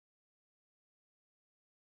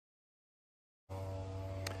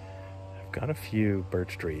got a few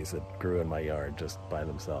birch trees that grew in my yard just by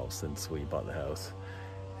themselves since we bought the house.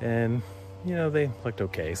 And, you know, they looked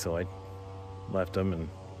okay, so I left them and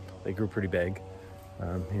they grew pretty big.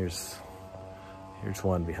 Here's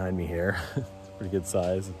one behind me here. It's a pretty good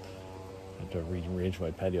size. I have to rearrange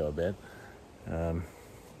my patio a bit. And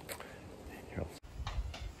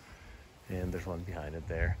there's one behind it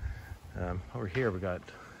there. Over here we got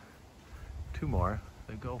two more.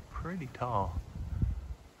 They go pretty tall.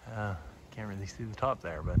 Can't really see the top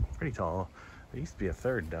there, but pretty tall. There used to be a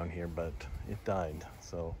third down here, but it died.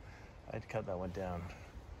 So I had to cut that one down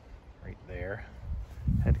right there.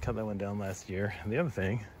 I had to cut that one down last year. And the other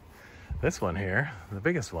thing, this one here, the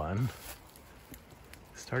biggest one,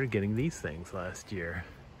 started getting these things last year.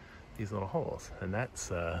 These little holes. And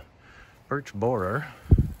that's birch borer.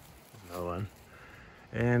 Another one.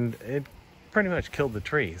 And it pretty much killed the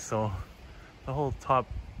tree. So the whole top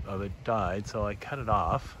of it died. So I cut it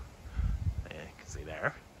off. You can see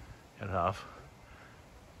there. Cut it off.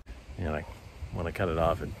 And when I cut it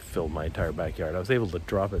off, it filled my entire backyard. I was able to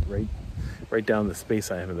drop it right down the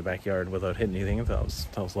space I have in the backyard without hitting anything.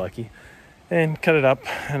 I was lucky. And cut it up.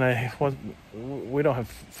 And we don't have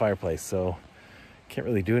a fireplace, so can't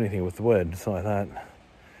really do anything with the wood. So I thought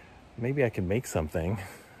maybe I could make something.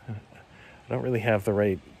 I don't really have the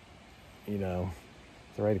right, the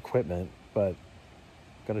right equipment, but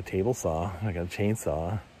I've got a table saw. I got a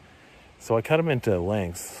chainsaw. So I cut them into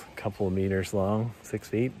lengths, a couple of meters long, 6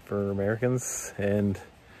 feet for Americans, and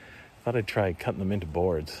thought I'd try cutting them into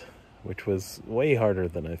boards, which was way harder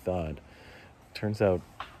than I thought. Turns out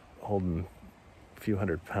holding a few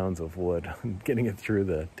hundred pounds of wood, getting it through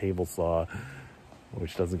the table saw,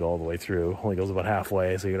 which doesn't go all the way through, only goes about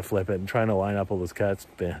halfway, so you gotta flip it and trying to line up all those cuts.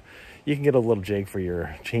 You can get a little jig for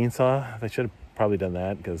your chainsaw. I should have probably done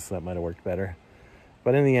that because that might have worked better.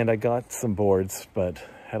 But in the end, I got some boards, but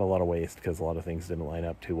had a lot of waste because a lot of things didn't line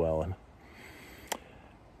up too well. And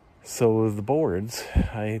so the boards,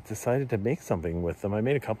 I decided to make something with them. I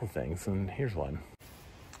made a couple things, and here's one.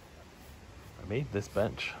 I made this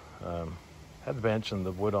bench. Had the bench and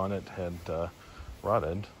the wood on it had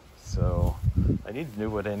rotted, so I needed new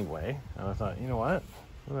wood anyway. And I thought, you know what?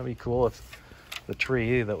 Wouldn't that be cool if the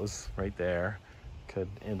tree that was right there could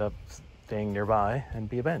end up staying nearby and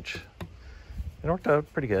be a bench? It worked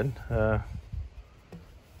out pretty good.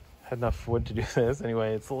 Had enough wood to do this.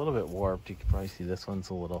 Anyway, it's a little bit warped. You can probably see this one's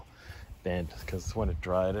a little bent because when it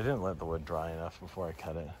dried, I didn't let the wood dry enough before I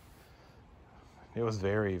cut it. It was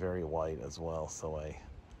very, very white as well, so I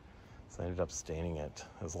ended up staining it.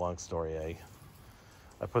 It was a long story.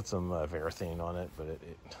 I put some varathane on it, but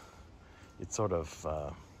it sort of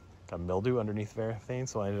got mildew underneath varathane,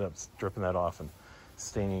 so I ended up stripping that off and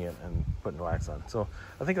staining it and putting wax on. So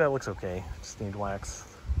I think that looks okay. Stained wax,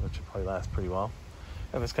 which should probably last pretty well.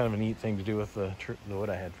 And that's kind of a neat thing to do with the wood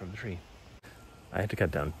I had from the tree. I had to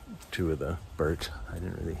cut down 2 of the birch. I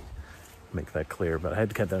didn't really make that clear, but I had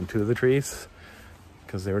to cut down 2 of the trees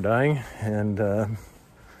because they were dying, and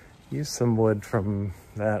use some wood from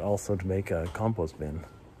that also to make a compost bin.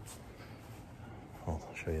 I'll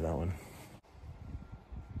show you that one.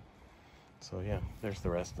 So yeah, there's the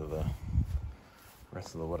rest of the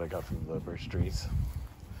wood I got from the birch trees.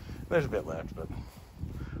 There's a bit left, but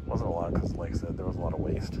wasn't a lot because, like I said, there was a lot of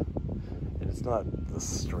waste. And it's not the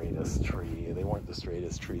straightest tree. They weren't the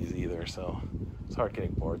straightest trees either, so it's hard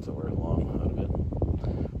getting boards that were long out of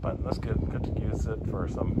it. But that's good. Good to use it for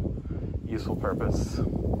some useful purpose.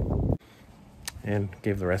 And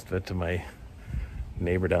gave the rest of it to my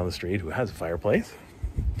neighbor down the street who has a fireplace.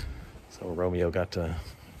 So Romeo got to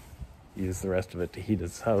use the rest of it to heat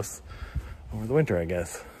his house over the winter, I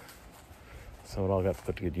guess. So it all got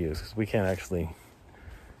put to good use because we can't actually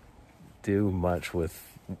do much with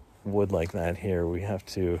wood like that here. We have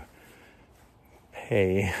to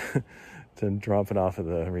pay to drop it off at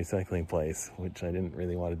the recycling place, which I didn't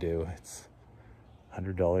really want to do. It's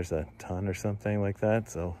 $100 a ton or something like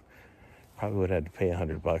that, so probably would have had to pay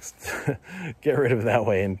 $100 to get rid of it that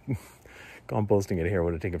way, and composting it here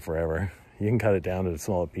would have taken forever. You can cut it down into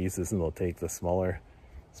smaller pieces and they'll take the smaller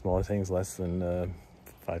things, less than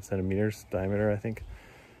 5 centimeters diameter, I think,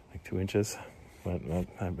 like 2 inches. But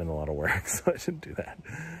that'd been a lot of work, so I shouldn't do that.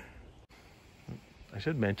 I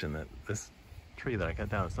should mention that this tree that I cut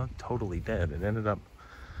down, it's not totally dead. It ended up,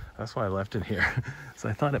 that's why I left it here. So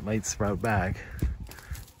I thought it might sprout back.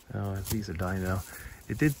 Oh, these are dying now.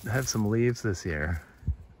 It did have some leaves this year.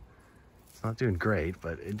 It's not doing great,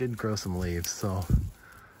 but it did grow some leaves, so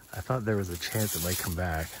I thought there was a chance it might come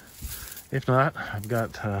back. If not, I've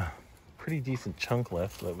got a pretty decent chunk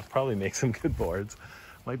left that would probably make some good boards.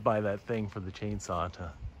 Might buy that thing for the chainsaw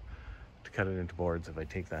to cut it into boards if I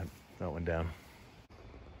take that that one down.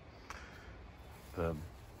 The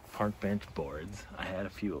park bench boards, I had a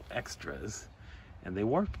few extras and they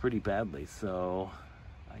warped pretty badly, so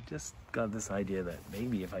I just got this idea that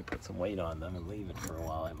maybe if I put some weight on them and leave it for a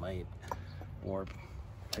while, it might warp,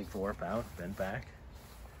 take the warp out, bend back.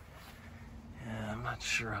 Yeah, I'm not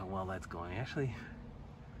sure how well that's going. Actually,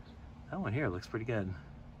 that one here looks pretty good.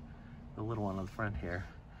 The little one on the front here.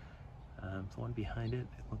 The one behind it,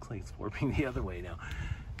 it looks like it's warping the other way now.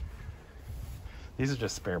 These are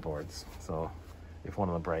just spare boards, so if one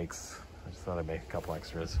of them breaks, I just thought I'd make a couple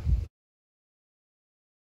extras.